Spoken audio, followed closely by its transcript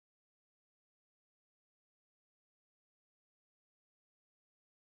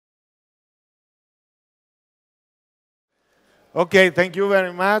Okay, thank you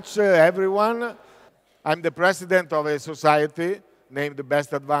very much, everyone. I'm the president of a society named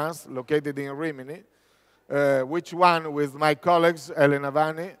Best Advance, located in Rimini, which one with my colleagues, Elena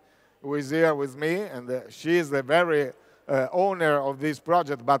Vanni, who is here with me, and she is the very owner of this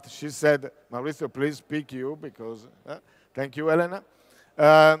project, but she said, Maurizio, please speak you, because, thank you, Elena.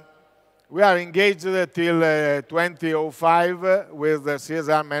 We are engaged till 2005 with the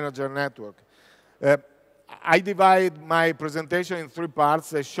CSR Manager Network. I divide my presentation in three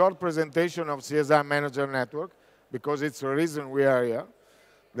parts: a short presentation of CSR Manager Network, because it's the reason we are here.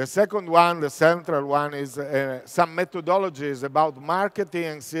 The second one, the central one, is some methodologies about marketing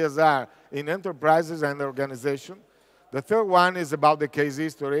and CSR in enterprises and organizations. The third one is about the case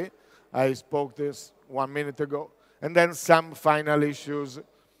history. I spoke this 1 minute ago. And then some final issues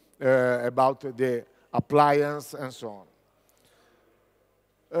about the appliance and so on.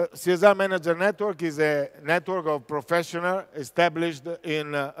 CSR Manager Network is a network of professionals established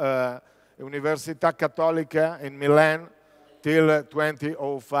in Università Cattolica in Milan till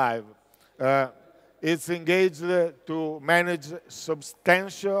 2005. It's engaged to manage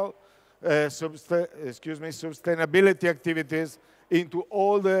substantial sustainability activities into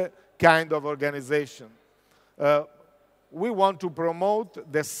all the kind of organization. We want to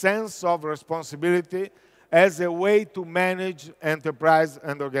promote the sense of responsibility as a way to manage enterprise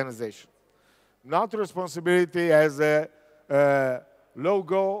and organization. Not responsibility as a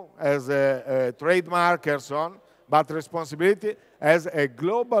logo, as a trademark, and so on, but responsibility as a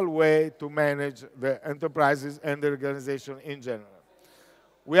global way to manage the enterprises and the organization in general.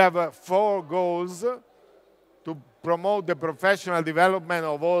 We have 4 goals: to promote the professional development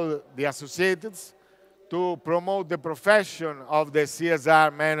of all the associates, to promote the profession of the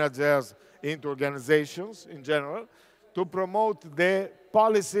CSR managers into organizations in general, to promote the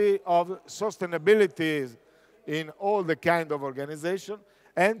policy of sustainability in all the kind of organization,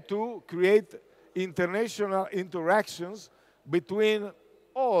 and to create international interactions between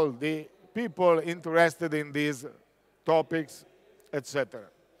all the people interested in these topics, etc.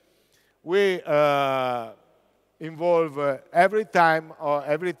 We involve every time or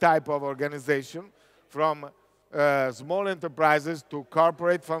every type of organization, from small enterprises to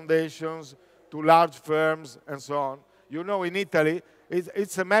corporate foundations to large firms and so on. You know, in Italy,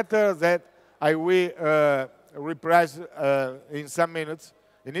 it's a matter that I will reprise in some minutes.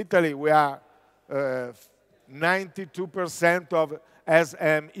 In Italy, we are 92% of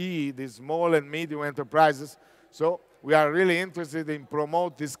SME, the small and medium enterprises. So we are really interested in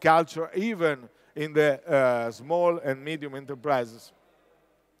promote this culture even in the small and medium enterprises.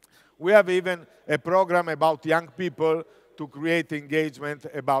 We have even a program about young people to create engagement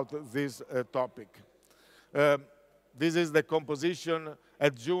about this topic. This is the composition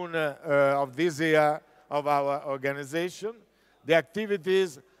at June of this year of our organization. The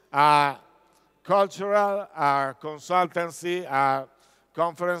activities are cultural, are consultancy, are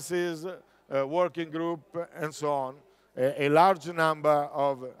conferences, working group, and so on. A large number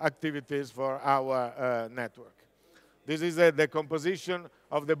of activities for our network. This is the composition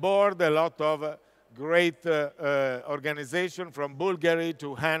of the board, a lot of great organization from Bulgaria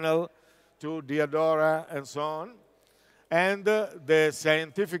to Hanel to Diadora and so on. And the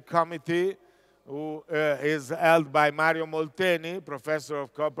scientific committee, who is held by Mario Molteni, professor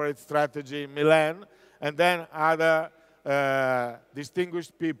of corporate strategy in Milan, and then other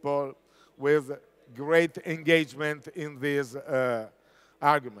distinguished people with great engagement in this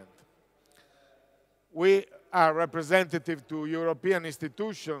argument. We are representative to European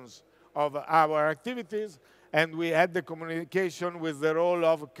institutions of our activities, and we had the communication with the role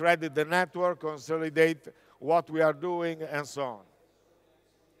of credit the network, consolidate what we are doing, and so on.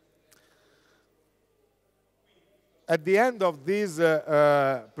 At the end of this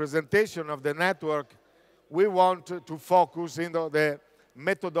presentation of the network, we want to focus on the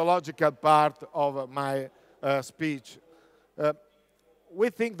methodological part of my speech. We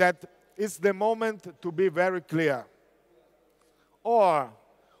think that it's the moment to be very clear. Or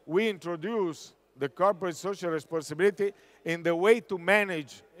we introduce the corporate social responsibility in the way to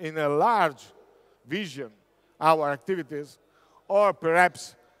manage in a large vision our activities, or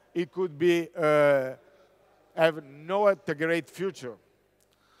perhaps it could be have not a great future.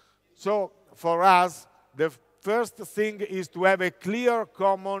 So for us, the first thing is to have a clear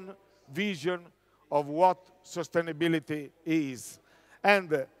common vision of what sustainability is.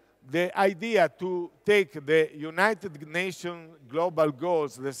 And the idea to take the United Nations global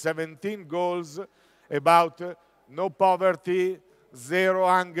goals, the 17 goals about no poverty, zero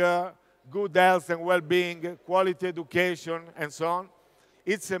hunger, good health and well-being, quality education, and so on,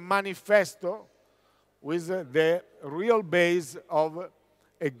 it's a manifesto with the real base of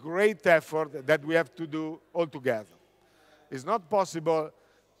a great effort that we have to do all together. It's not possible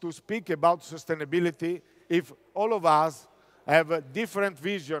to speak about sustainability if all of us have a different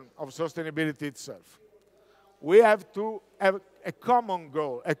vision of sustainability itself. We have to have a common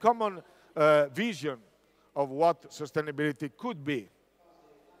goal, a common vision of what sustainability could be.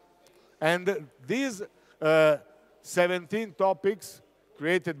 And these 17 topics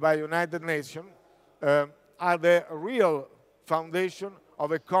created by United Nations are the real foundation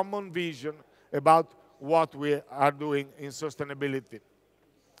of a common vision about what we are doing in sustainability.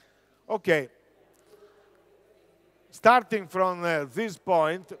 Okay, starting from this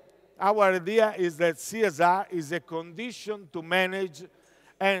point, our idea is that CSR is a condition to manage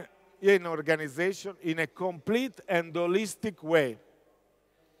an organization in a complete and holistic way.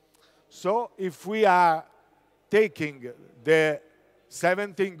 So if we are taking the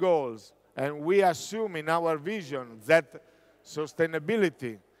 17 goals and we assume in our vision that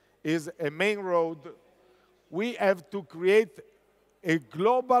sustainability is a main road, we have to create a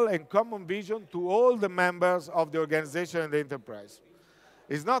global and common vision to all the members of the organization and the enterprise.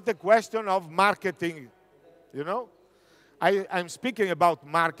 It's not a question of marketing, you know? I'm speaking about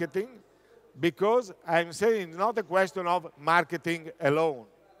marketing because I'm saying it's not a question of marketing alone.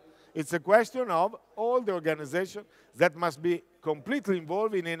 It's a question of all the organization that must be completely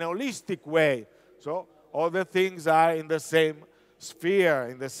involved in a holistic way. So all the things are in the same sphere,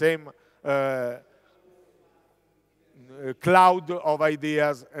 in the same cloud of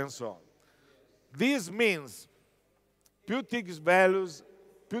ideas and so on. This means putting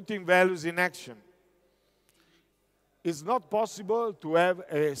values in action. It's not possible to have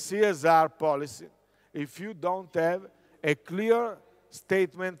a CSR policy if you don't have a clear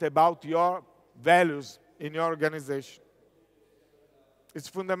statement about your values in your organization. It's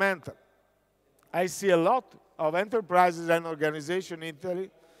fundamental. I see a lot of enterprises and organizations in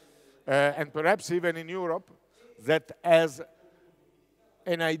Italy, and perhaps even in Europe, that has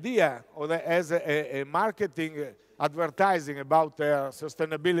an idea or that has a marketing advertising about their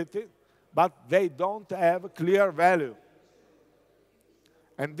sustainability, but they don't have a clear value.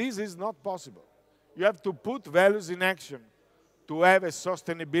 And this is not possible. You have to put values in action to have a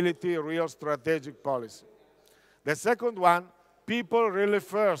sustainability real strategic policy. The second one, people really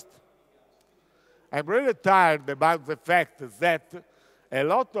first. I'm really tired about the fact that a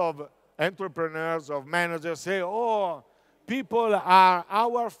lot of entrepreneurs, of managers say, oh, people are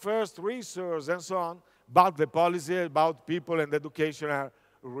our first resource and so on, but the policy about people and education are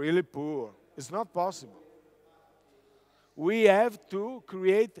really poor. It's not possible. We have to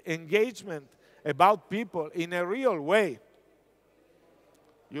create engagement about people in a real way.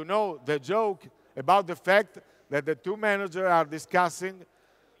 You know the joke about the fact that the two managers are discussing,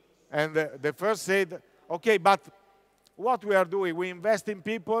 and the first said, okay, but what we are doing, we invest in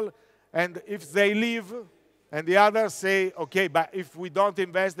people, and if they leave, and the others say, okay, but if we don't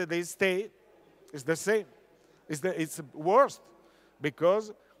invest, they stay, it's the same. It's worse,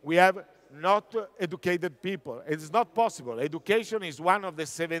 because we have not educated people. It's not possible. Education is one of the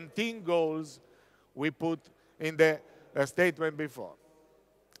 17 goals we put in the statement before.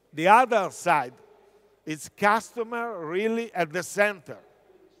 The other side is customer really at the center.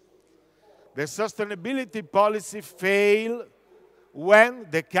 The sustainability policy fails when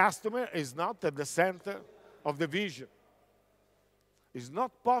the customer is not at the center of the vision. It's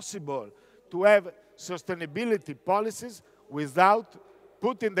not possible to have sustainability policies without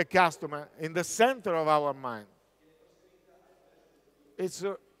putting the customer in the center of our mind. It's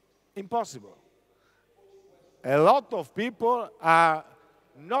impossible. A lot of people are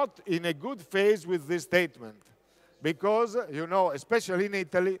not in a good phase with this statement because, you know, especially in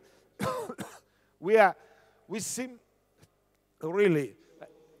Italy, we seem really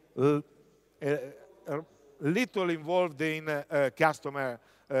little involved in customer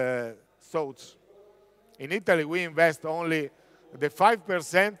thoughts. In Italy, we invest only the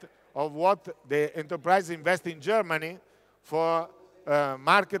 5% of what the enterprise invests in Germany for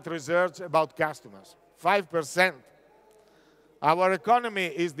market research about customers. 5%. Our economy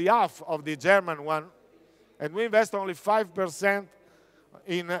is the half of the German one, and we invest only 5%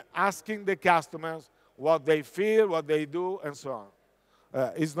 in asking the customers what they feel, what they do, and so on.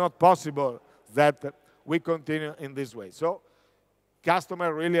 It's not possible that we continue in this way. So,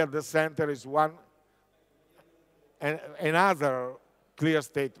 customer really at the center is one. And another clear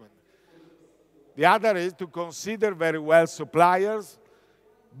statement. The other is to consider very well suppliers,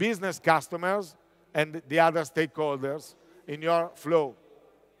 business customers, and the other stakeholders in your flow.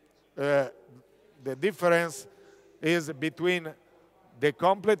 The difference is between the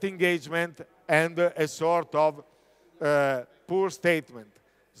complete engagement and a sort of poor statement.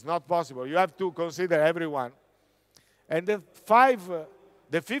 It's not possible. You have to consider everyone. And the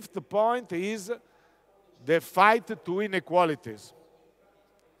fifth point is the fight to inequalities.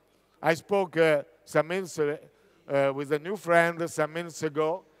 I spoke some minutes with a new friend some minutes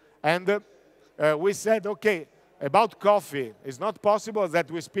ago, and we said, okay, about coffee, it's not possible that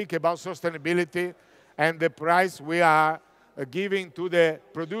we speak about sustainability and the price we are giving to the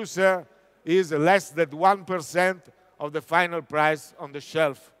producer is less than 1% of the final price on the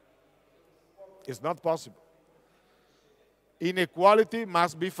shelf. It's not possible. Inequality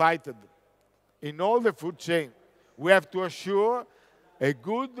must be fighted in all the food chain. We have to assure a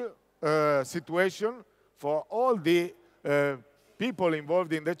good situation for all the people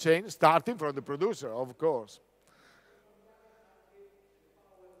involved in the chain, starting from the producer, of course.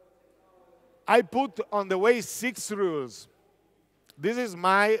 I put on the way 6 rules. This is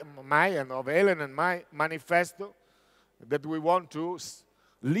my and of Helen and my manifesto that we want to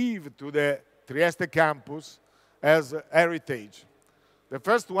leave to the Trieste campus as heritage. The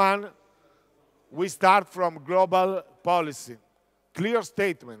first one, we start from global policy. Clear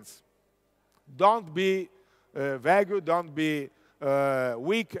statements. Don't be vague, don't be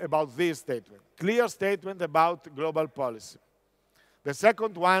weak about this statement. Clear statement about global policy. The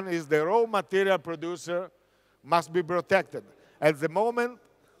second one is the raw material producer must be protected. At the moment,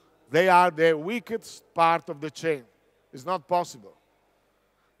 they are the weakest part of the chain. It's not possible.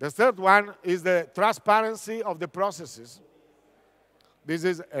 The third one is the transparency of the processes. This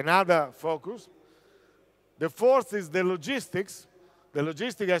is another focus. The fourth is the logistics. The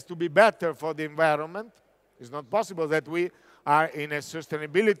logistics has to be better for the environment. It's not possible that we are in a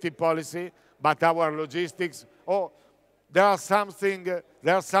sustainability policy, but our logistics, there's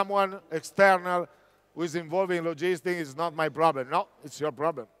someone external who is involved in logistics, it's not my problem. No, it's your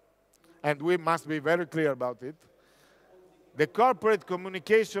problem. And we must be very clear about it. The corporate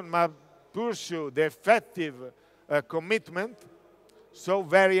communication must pursue the effective commitment, so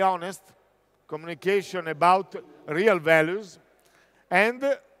very honest communication about real values,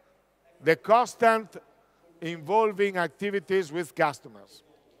 and the constant involving activities with customers.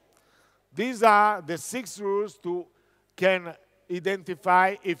 These are the 6 rules to can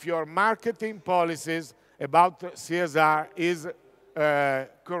identify if your marketing policies about CSR is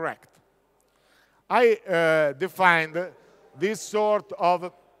correct. I defined this sort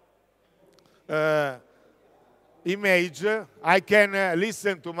of image. I can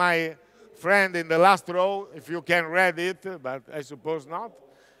listen to my friend in the last row if you can read it, but I suppose not.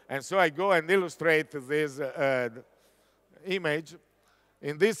 And so I go and illustrate this image.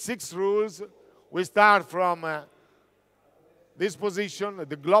 In these 6 rules, we start from this position.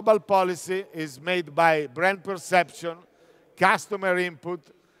 The global policy is made by brand perception, customer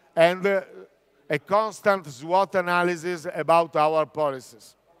input, and a constant SWOT analysis about our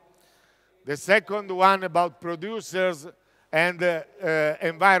policies. The second one about producers and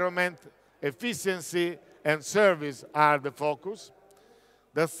environment, efficiency, and service are the focus.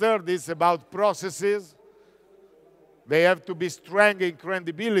 The third is about processes. They have to be strong in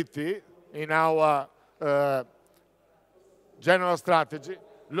credibility in our general strategy.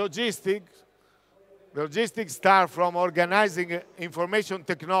 Logistics start from organizing information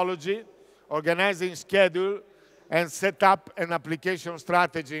technology, organizing schedule, and set up an application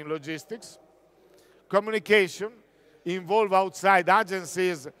strategy in logistics. Communication, involve outside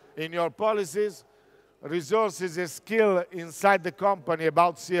agencies in your policies, resources and skill inside the company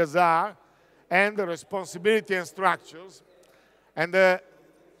about CSR, and responsibility and structures. And the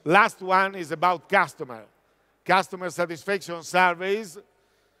last one is about customer satisfaction surveys,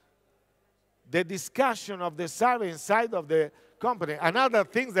 the discussion of the survey inside of the company. Another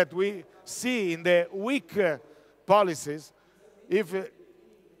thing that we see in the weak policies is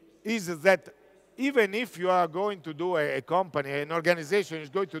that even if you are going to do a company, an organization is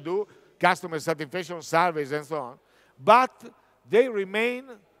going to do customer satisfaction surveys and so on, but they remain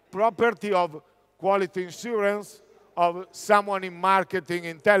property of quality assurance, of someone in marketing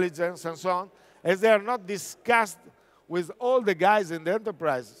intelligence and so on, as they are not discussed with all the guys in the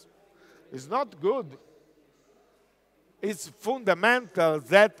enterprises. It's not good. It's fundamental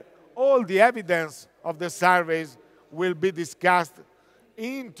that all the evidence of the surveys will be discussed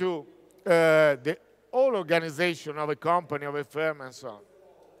into the whole organization of a company, of a firm, and so on.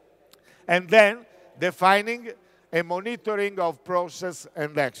 And then defining a monitoring of process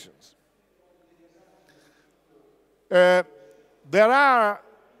and actions. There are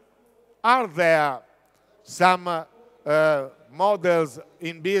there some models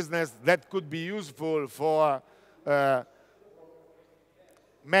in business that could be useful for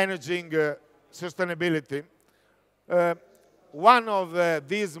managing sustainability, one of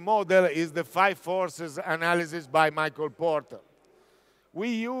these models is the 5 forces analysis by Michael Porter. We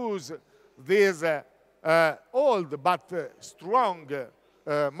use this old but strong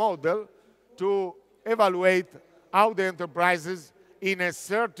model to evaluate how the enterprises in a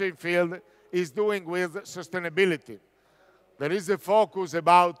certain field is doing with sustainability. There is a focus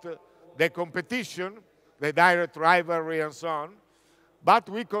about the competition, the direct rivalry and so on, but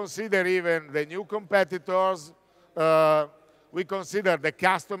we consider even the new competitors, we consider the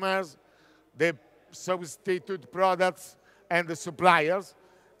customers, the substitute products, and the suppliers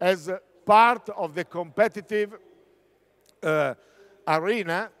as part of the competitive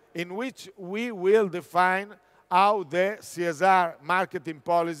arena in which we will define how the CSR marketing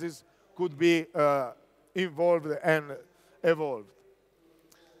policies could be involved and evolved.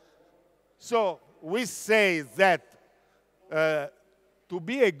 So we say that to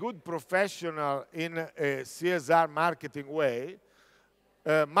be a good professional in a CSR marketing way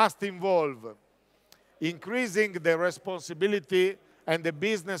must involve increasing the responsibility and the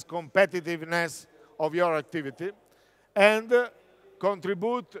business competitiveness of your activity and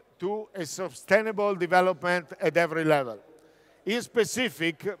contribute to a sustainable development at every level. In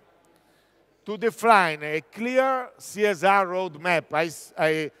specific, to define a clear CSR roadmap.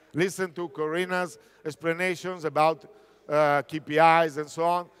 I listened to Corina's explanations about KPIs and so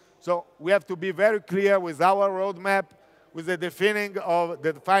on. So we have to be very clear with our roadmap, with the defining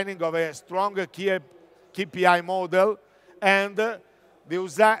of a stronger KPI model, and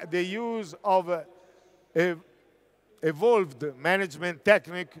the use of evolved management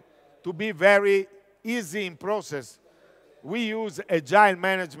technique to be very easy in process. We use agile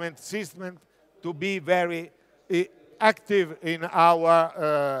management system to be very active in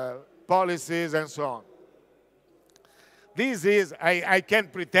our policies and so on. This is, I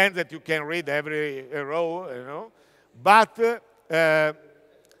can't pretend that you can read every row, you know, but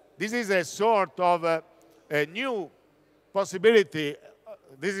this is a sort of a new possibility.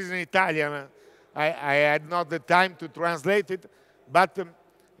 This is in Italian. I had not the time to translate it, but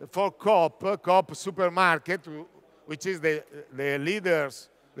for Coop supermarket, which is the leader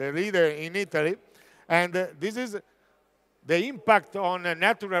in Italy, and this is the impact on a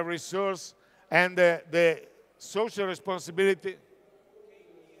natural resource and the social responsibility.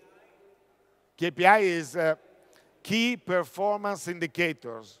 KPI is key performance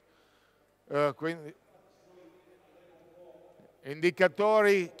indicators. Quindi,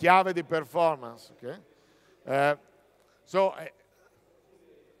 indicatori chiave di performance. Okay?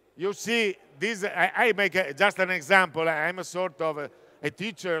 You see, this, I make just an example. I'm a sort of a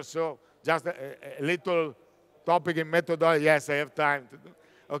teacher, so just a little topic in methodology. Yes, I have time to do.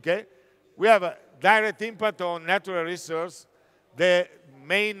 Okay? We have a direct impact on natural resource. The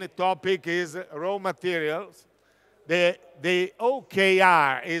main topic is raw materials. The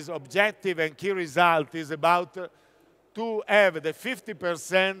OKR is objective and key result is about to have the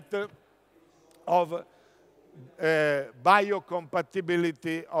 50% of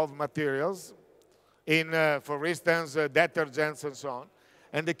biocompatibility of materials in, for instance, detergents and so on.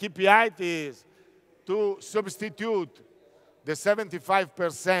 And the KPI is to substitute the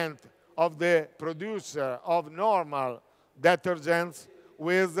 75% of the producer of normal detergents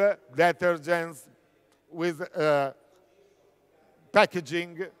with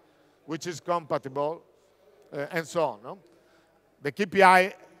packaging which is compatible and so on. No? The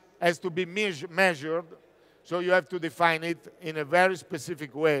KPI has to be measured, so you have to define it in a very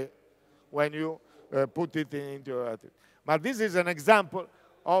specific way when you put it into your attitude. But this is an example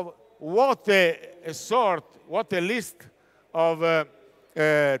of what what a list of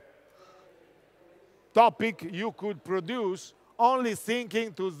topic you could produce only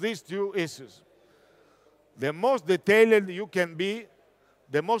thinking to these two issues. The most detailed you can be,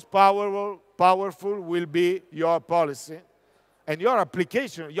 the most powerful will be your policy and your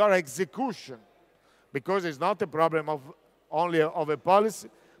application, your execution, because it's not a problem of only of a policy,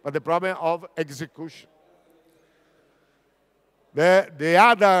 but the problem of execution. The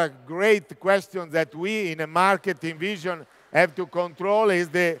other great question that we in a marketing vision have to control is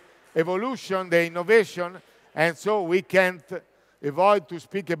the evolution, the innovation, and so we can't avoid to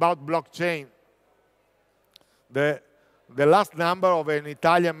speak about blockchain. The last number of an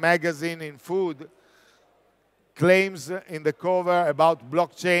Italian magazine in food claims in the cover about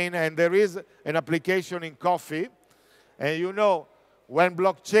blockchain, and there is an application in coffee. And you know, when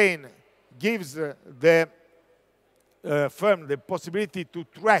blockchain gives the firm the possibility to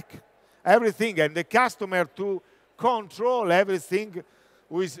track everything and the customer to control everything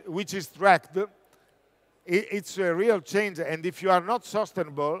which is tracked, it's a real change. And if you are not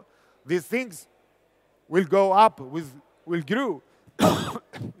sustainable, these things will go up, will grow.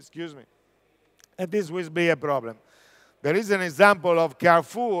 Excuse me. And this will be a problem. There is an example of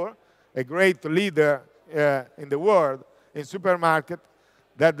Carrefour, a great leader in the world in supermarket,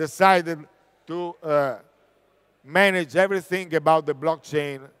 that decided to manage everything about the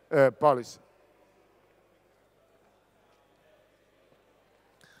blockchain policy.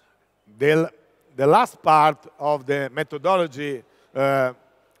 The last part of the methodology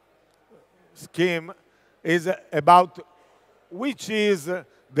scheme is about which is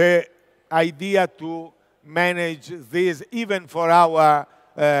the idea to manage this even for our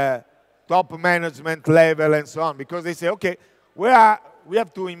top management level and so on. Because they say, okay, we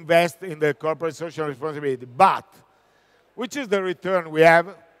have to invest in the corporate social responsibility, but which is the return we have?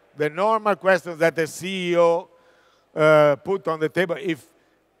 The normal questions that the CEO put on the table if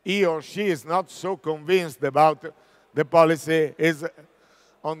he or she is not so convinced about the policy is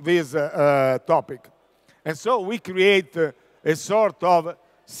on this topic. And so we create a sort of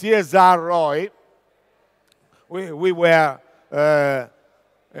CSR ROI. We were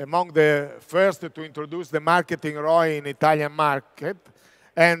among the first to introduce the marketing ROI in Italian market.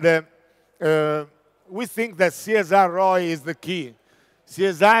 And we think that CSR ROI is the key.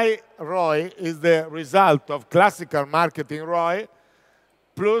 CSI ROI is the result of classical marketing ROI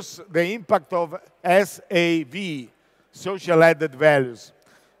plus the impact of SAV, social added values.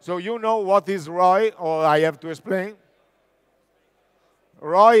 So you know what is ROI, or I have to explain?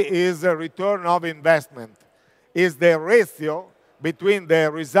 ROI is a return of investment. Is the ratio between the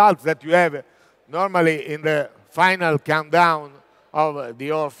results that you have normally in the final countdown of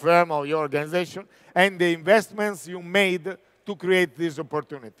your firm or your organization and the investments you made to create this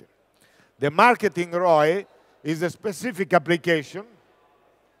opportunity. The marketing ROI is a specific application.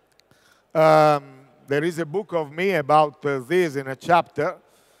 There is a book of me about this in a chapter.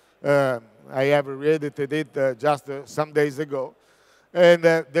 I have re-edited it just some days ago. And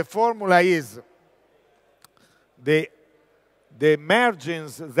the formula is the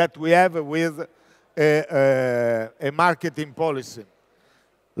margins that we have with a marketing policy,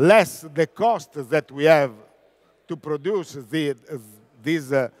 less the cost that we have to produce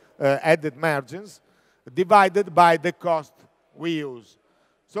these added margins, divided by the cost we use.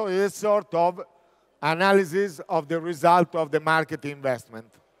 So it's a sort of analysis of the result of the marketing investment.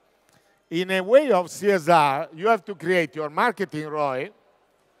 In a way of CSR, you have to create your marketing ROI.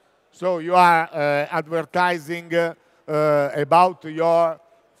 So you are advertising about your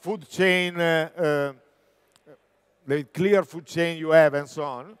food chain, the clear food chain you have, and so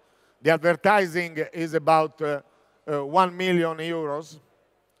on. The advertising is about 1 million euros.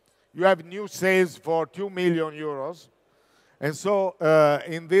 You have new sales for 2 million euros. And so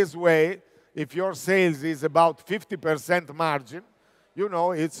in this way, if your sales is about 50% margin, you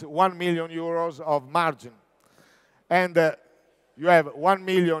know it's 1 million euros of margin. And you have 1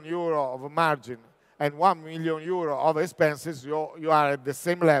 million euro of margin and 1 million euro of expenses, you are at the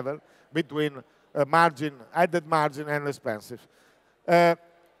same level between margin, added margin and expenses.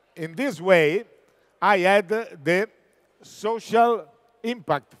 In this way, I add the social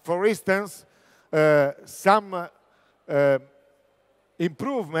impact. For instance, some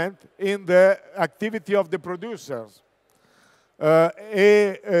improvement in the activity of the producers,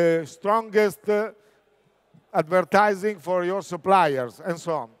 strongest advertising for your suppliers, and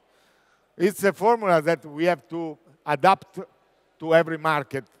so on. It's a formula that we have to adapt to every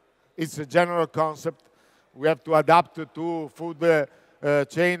market. It's a general concept. We have to adapt to food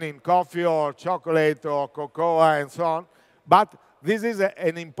chain in coffee or chocolate or cocoa and so on. But this is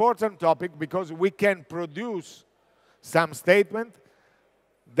an important topic because we can produce some statement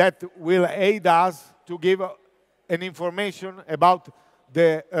that will aid us to give an information about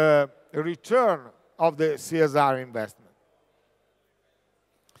the return of the CSR investment.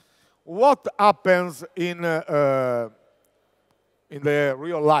 What happens in the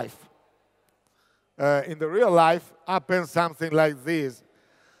real life? In the real life happens something like this.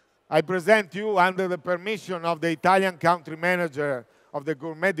 I present you, under the permission of the Italian country manager of the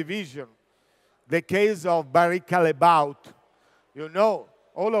gourmet division, the case of Barrica Lebaut. You know,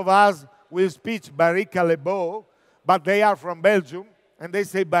 all of us will speak Barrica Lebaut, but they are from Belgium, and they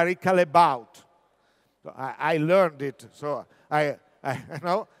say Barrica Lebaut. So I learned it, so I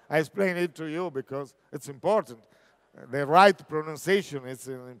explain it to you because it's important. The right pronunciation is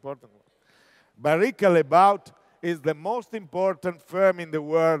an important one. Barrica Lebaut is the most important firm in the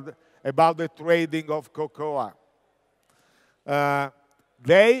world about the trading of cocoa.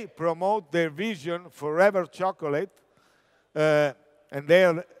 They promote their vision, Forever Chocolate, and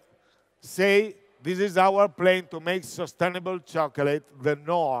they say, this is our plan to make sustainable chocolate the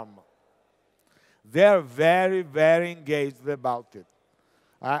norm. They are very, very engaged about it.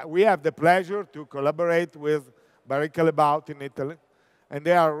 We have the pleasure to collaborate with Baricca Lebaut in Italy, and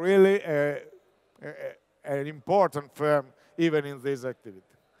they are really an important firm even in this activity.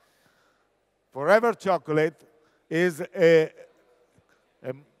 Forever Chocolate is a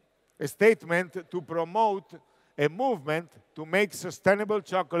statement to promote a movement to make sustainable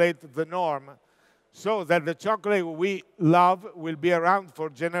chocolate the norm, so that the chocolate we love will be around for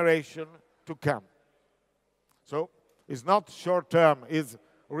generations to come. So it's not short-term, it's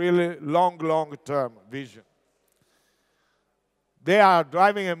really long-term vision. They are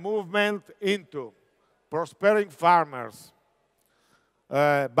driving a movement into prospering farmers.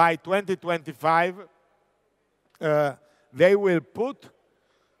 By 2025, they will put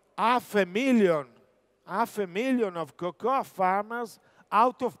 500,000 of cocoa farmers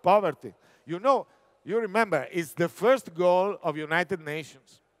out of poverty. You know, you remember, it's the first goal of United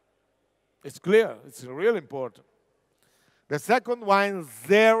Nations. It's clear, it's really important. The second one,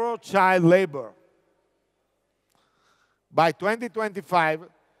 zero child labor. By 2025,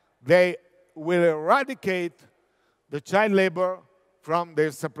 they will eradicate the child labor from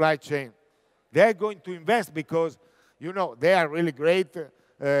their supply chain. They're going to invest because, you know, they are really great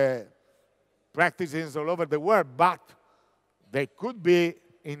practices all over the world, but they could be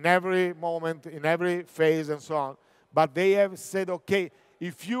in every moment, in every phase, and so on. But they have said, okay,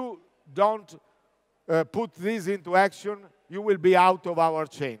 if you don't put this into action, you will be out of our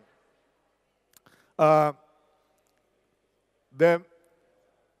chain. The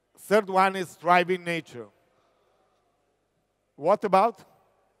third one is thriving nature. What about?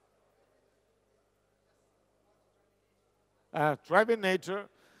 Thriving nature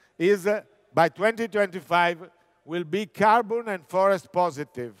is, by 2025, will be carbon and forest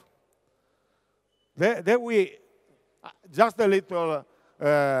positive. There we, just a little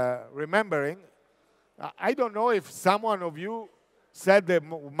remembering, I don't know if someone of you said the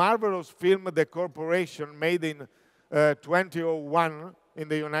marvelous film The Corporation, made in 2001 in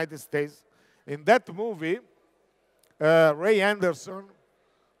the United States. In that movie, Ray Anderson,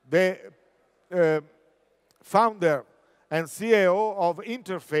 the founder and CEO of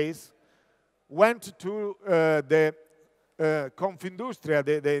Interface, went to the Confindustria,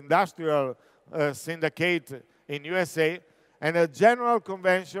 the industrial syndicate in USA, and at General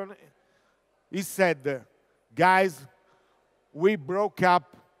Convention, he said, guys, we broke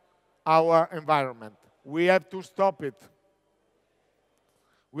up our environment. We have to stop it.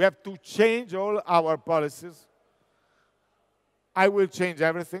 We have to change all our policies. I will change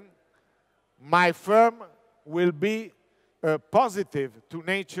everything. My firm will be positive to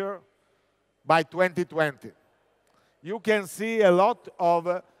nature by 2020. You can see a lot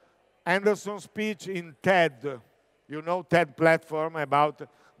of Anderson's speech in TED. You know TED platform about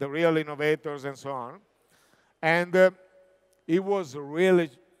the real innovators and so on. And he was really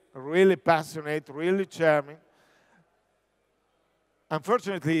passionate, really charming.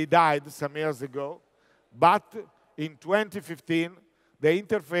 Unfortunately, he died some years ago. But in 2015, the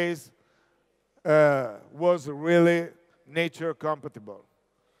interface was really nature compatible.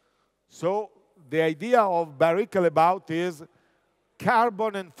 So the idea of Baricca Lebaut is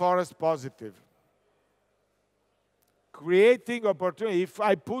carbon and forest positive. Creating opportunity. If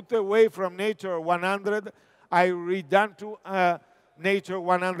I put away from nature 100, I return to nature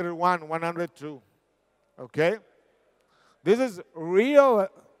 101, 102. Okay? This is real,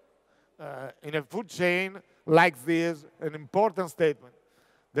 in a food chain like this, an important statement.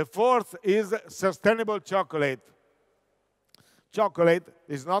 The fourth is sustainable chocolate. Chocolate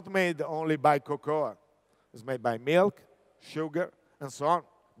is not made only by cocoa. It's made by milk, sugar, and so on.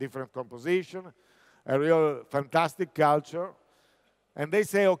 Different composition, a real fantastic culture. And they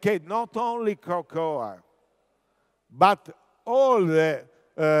say, okay, not only cocoa, but all the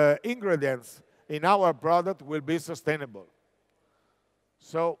ingredients in our product will be sustainable.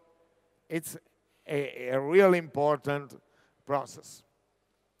 So it's a really important process.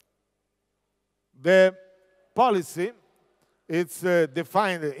 The policy, it's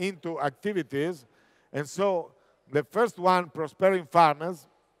defined into activities. And so the first one, Prospering Farmers,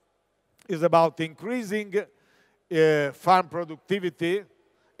 is about increasing farm productivity,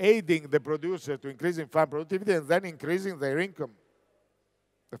 aiding the producer to increasing farm productivity, and then increasing their income.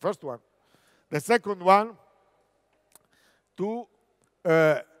 The first one. The second one, to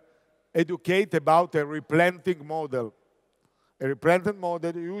educate about a replanting model. A replanting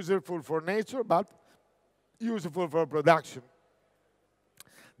model useful for nature, but useful for production.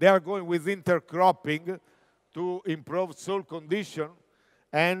 They are going with intercropping to improve soil condition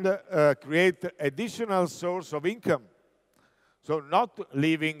and create additional source of income. So not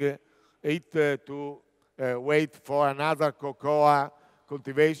leaving it to wait for another cocoa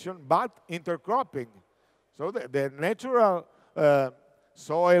cultivation, but intercropping. So the natural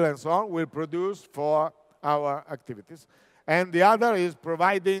soil and so on will produce for our activities. And the other is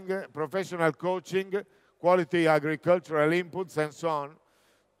providing professional coaching, quality agricultural inputs, and so on,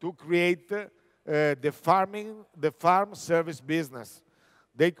 to create the farm service business.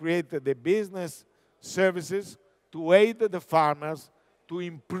 They create the business services to aid the farmers to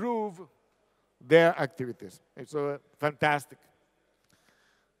improve their activities. It's fantastic.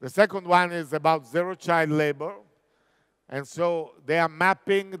 The second one is about zero child labor. And so they are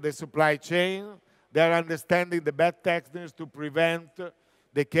mapping the supply chain. They are understanding the best techniques to prevent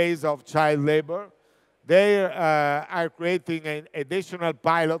the case of child labor. They are creating additional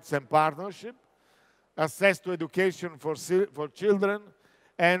pilots and partnership, access to education for children,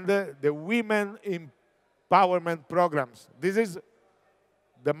 and the women empowerment programs. This is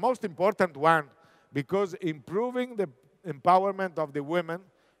the most important one, because improving the empowerment of the women,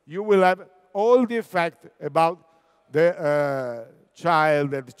 you will have all the effect about the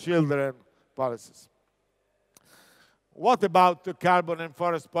child and children policies. What about the carbon and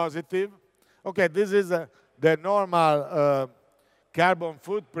forest positive? Okay, this is the normal carbon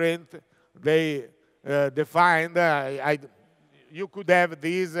footprint they defined. You could have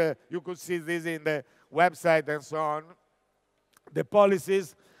these, you could see this in the website and so on. The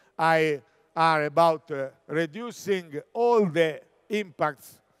policies are about reducing all the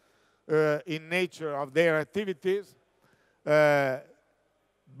impacts in nature of their activities,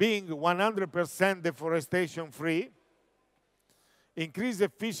 being 100% deforestation free, increase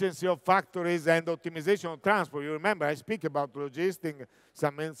efficiency of factories and optimization of transport. You remember I speak about logistics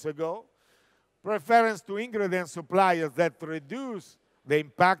some minutes ago. Preference to ingredient suppliers that reduce the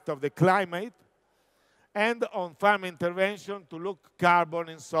impact of the climate, and on farm intervention to look carbon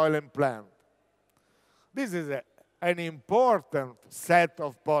in soil and plant. This is an important set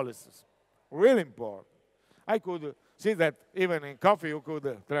of policies, really important. I could see that even in coffee you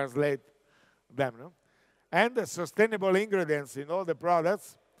could translate them. No? And the sustainable ingredients in all the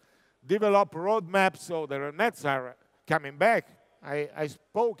products, develop roadmaps, so the roadmaps are coming back. I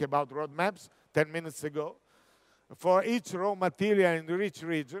spoke about roadmaps 10 minutes ago. For each raw material in each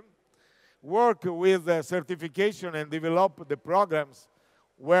region, work with certification and develop the programs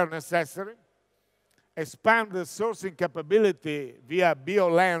where necessary, expand the sourcing capability via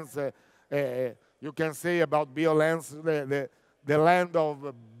BioLens. You can say about BioLens, the land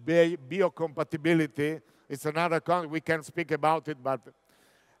of biocompatibility. It's another concept, we can speak about it, but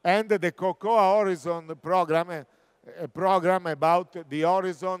and the Cocoa Horizon program, a program about the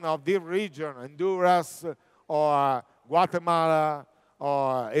horizon of the region, Honduras or Guatemala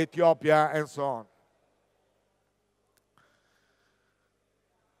or Ethiopia and so on.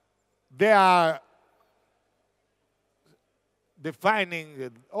 They are defining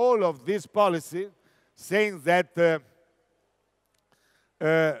all of this policy, saying that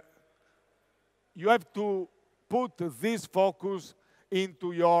you have to put this focus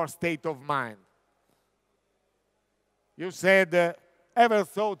into your state of mind. You said, ever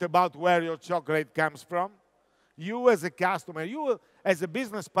thought about where your chocolate comes from? You as a customer, you as a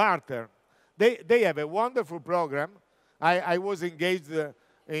business partner, they have a wonderful program. I was engaged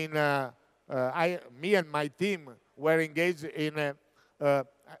in, me and my team were engaged in a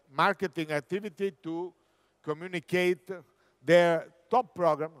marketing activity to communicate their top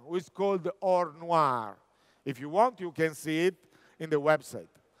program, which is called Or Noir. If you want, you can see it in the website.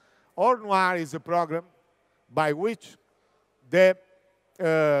 Or Noir is a program by which the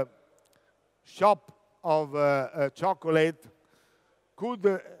shop of chocolate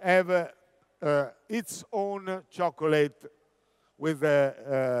could have its own chocolate with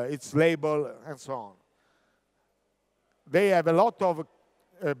its label and so on. They have a lot of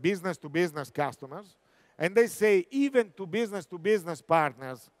business-to-business customers, and they say even to business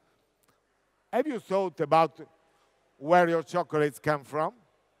partners, have you thought about where your chocolates come from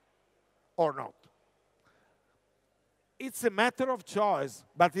or not? It's a matter of choice,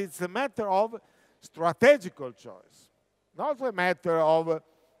 but it's a matter of strategical choice, not a matter of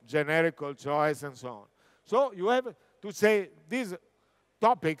generical choice and so on. So you have to say these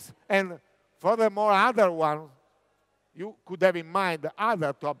topics, and furthermore, other ones, you could have in mind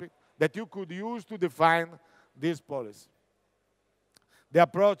other topics that you could use to define this policy. The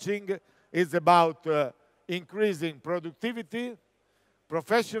approaching is about increasing productivity,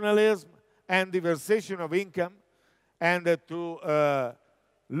 professionalism, and diversification of income, and to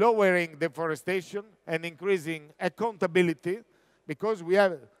lowering deforestation and increasing accountability, because we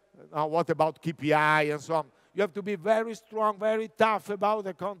have, what about KPI and so on? You have to be very strong, very tough about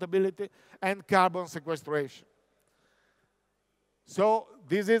accountability and carbon sequestration. So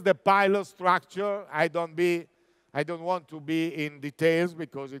this is the pilot structure. I don't want to be in details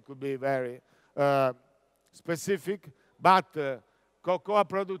because it could be very specific, but cocoa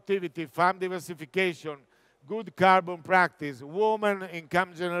productivity, farm diversification, good carbon practice, women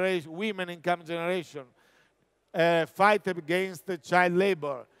income generation, fight against child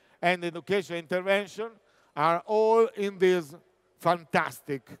labor, and education intervention are all in this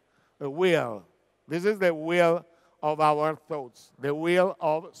fantastic wheel. This is the wheel of our thoughts, the wheel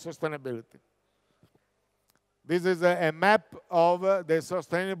of sustainability. This is a map of the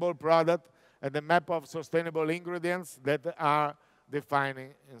sustainable product and the map of sustainable ingredients that are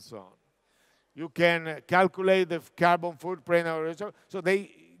defining and so on. You can calculate the carbon footprint of research. So they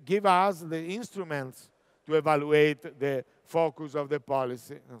give us the instruments to evaluate the focus of the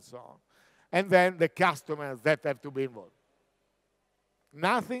policy and so on. And then the customers that have to be involved.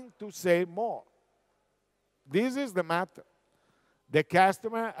 Nothing to say more. This is the matter. The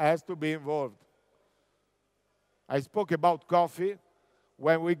customer has to be involved. I spoke about coffee.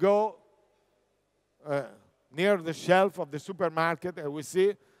 When we go near the shelf of the supermarket and we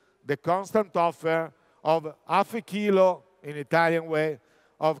see the constant offer of half a kilo, in Italian way,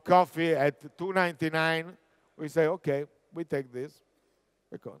 of coffee at $2.99, we say, okay, we take this.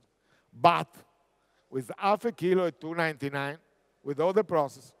 But with half a kilo at $2.99, with all the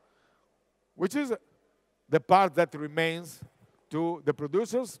process, which is the part that remains to the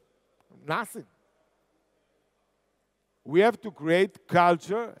producers, nothing. We have to create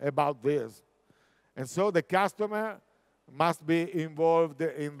culture about this. And so the customer must be involved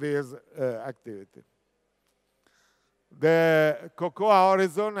in this activity. The Cocoa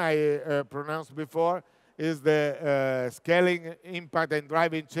Horizon, I pronounced before, is the scaling impact and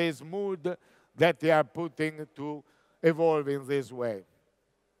driving change mood that they are putting to evolve in this way.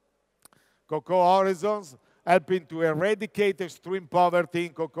 Cocoa Horizons helping to eradicate extreme poverty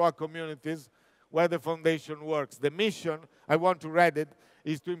in cocoa communities where the foundation works. The mission, I want to read it,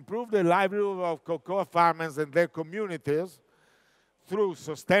 is to improve the livelihood of cocoa farmers and their communities through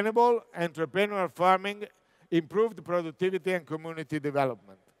sustainable entrepreneurial farming, improved productivity, and community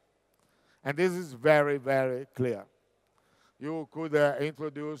development. And this is very, very clear. You could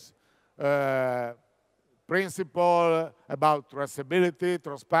introduce principle about traceability,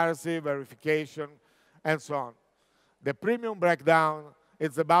 transparency, verification, and so on. The premium breakdown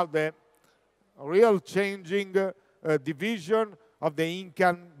is about the real changing division of the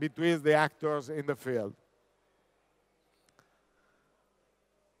income between the actors in the field.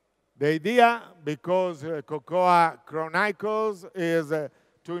 The idea, because Cocoa Chronicles, is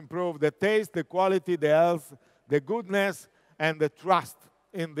to improve the taste, the quality, the health, the goodness, and the trust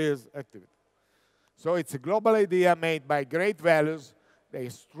in this activity. So it's a global idea made by great values, a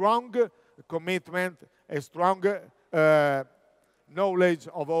strong commitment, a strong knowledge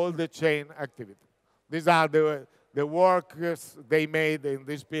of all the chain activity. These are the works they made in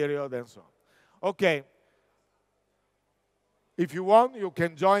this period and so on. Okay. If you want, you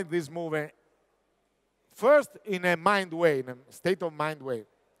can join this movement. First, in a mind way, in a state of mind way.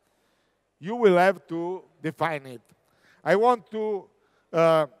 You will have to define it. I want to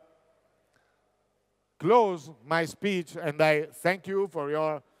close my speech, and I thank you for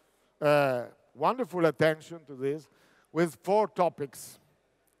your wonderful attention to this, with 4 topics.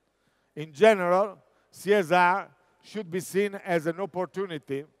 In general, CSR should be seen as an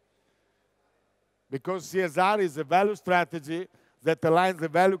opportunity because CSR is a value strategy that aligns the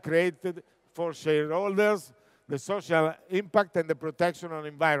value created for shareholders, the social impact, and the protection of the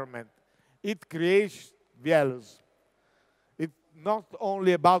environment. It creates values. It's not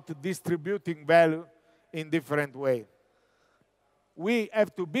only about distributing value in different ways. We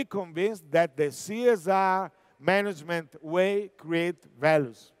have to be convinced that the CSR management way creates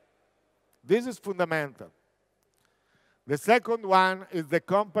values. This is fundamental. The second one is the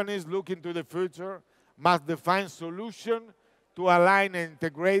companies looking to the future must define solutions to align and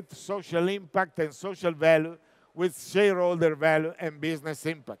integrate social impact and social value with shareholder value and business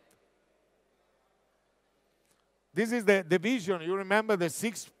impact. This is the vision. You remember the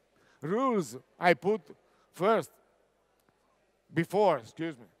 6 rules I put before,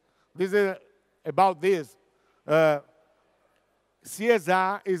 excuse me. This is about this.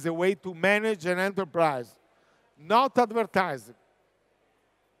 CSR is a way to manage an enterprise, not advertising.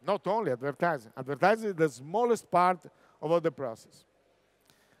 Not only advertising. Advertising is the smallest part of all the process.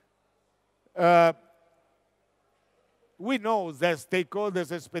 We know that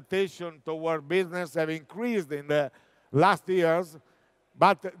stakeholders' expectations toward business have increased in the last years,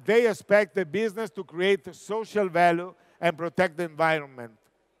 but they expect the business to create social value and protect the environment.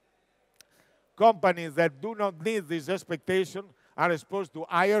 Companies that do not meet this expectation are exposed to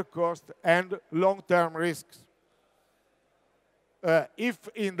higher costs and long-term risks. If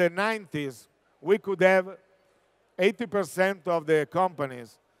in the 90s we could have 80% of the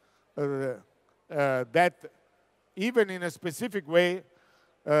companies that, even in a specific way,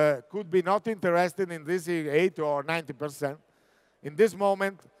 could be not interested in this 80 or 90%, in this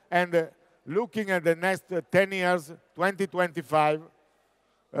moment, and looking at the next 10 years, 2025,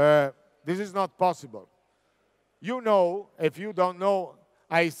 this is not possible. You know, if you don't know,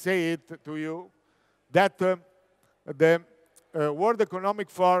 I say it to you, that the World Economic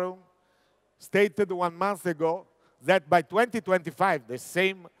Forum stated 1 month ago that by 2025, the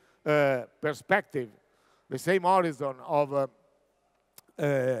same perspective, the same horizon of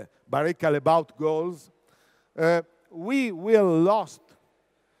Barika-Lebaut goals, we will lost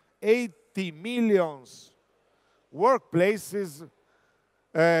 80 million workplaces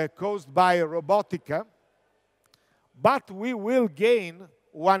caused by robotica, but we will gain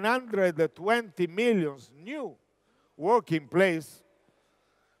 120 million new working place,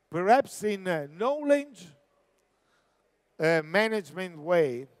 perhaps in a knowledge management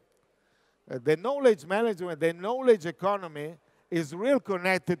way. The knowledge management, the knowledge economy is real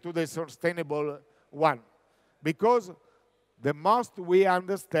connected to the sustainable one, because the most we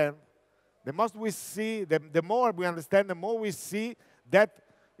understand, the most we see, the more we understand, the more we see that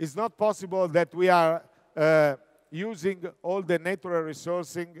it's not possible that we are using all the natural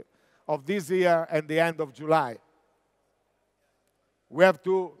resourcing of this year and the end of July. We have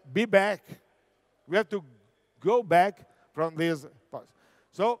to be back. We have to go back from this.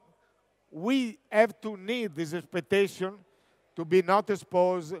 So we have to need this expectation to be not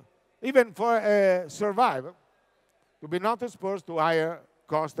exposed, even for survival, to be not exposed to higher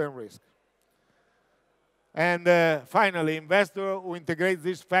cost and risk. And finally, investors who integrate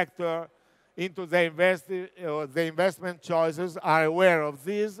this factor into the investment choices are aware of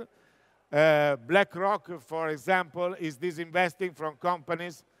this. BlackRock, for example, is disinvesting from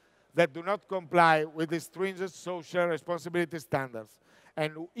companies that do not comply with the stringent social responsibility standards.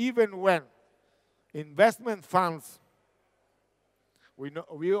 And even when investment funds,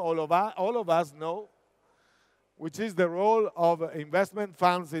 all of us know which is the role of investment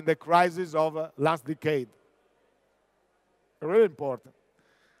funds in the crisis of last decade. Really important.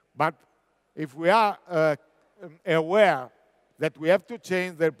 But if we are aware that we have to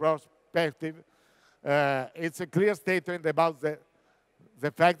change the perspective, it's a clear statement about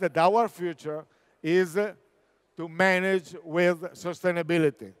the fact that our future is to manage with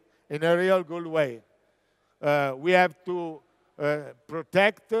sustainability in a real good way. We have to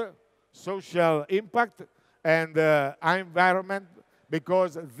protect social impact and environment,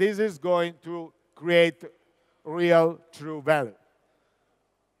 because this is going to create real, true value.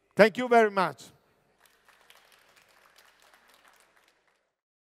 Thank you very much.